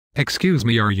Excuse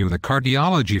me, are you the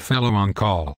cardiology fellow on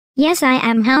call? Yes, I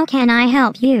am. How can I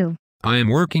help you? I am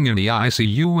working in the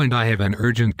ICU and I have an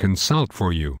urgent consult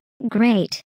for you.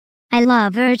 Great. I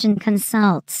love urgent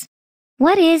consults.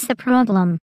 What is the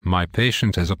problem? My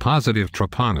patient has a positive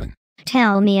troponin.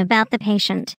 Tell me about the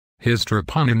patient. His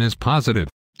troponin is positive.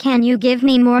 Can you give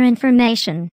me more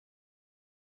information?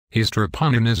 His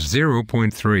troponin is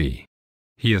 0.3.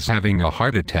 He is having a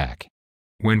heart attack.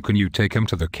 When can you take him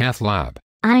to the cath lab?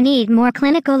 I need more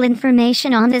clinical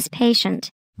information on this patient.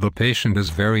 The patient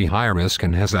is very high risk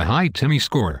and has a high TIMI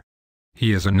score.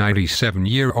 He is a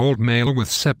 97-year-old male with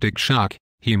septic shock,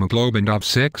 hemoglobin of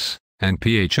 6, and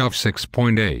pH of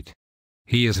 6.8.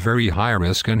 He is very high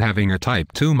risk and having a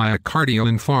type 2 myocardial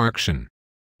infarction.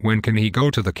 When can he go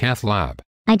to the cath lab?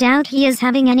 I doubt he is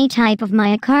having any type of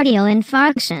myocardial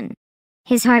infarction.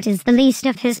 His heart is the least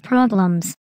of his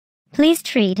problems. Please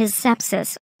treat his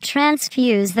sepsis,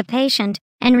 transfuse the patient,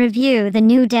 and review the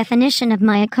new definition of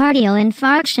myocardial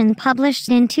infarction published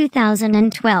in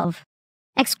 2012.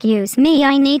 Excuse me,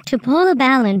 I need to pull a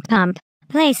balloon pump,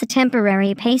 place a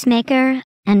temporary pacemaker,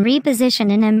 and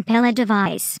reposition an Impella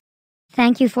device.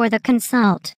 Thank you for the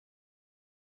consult.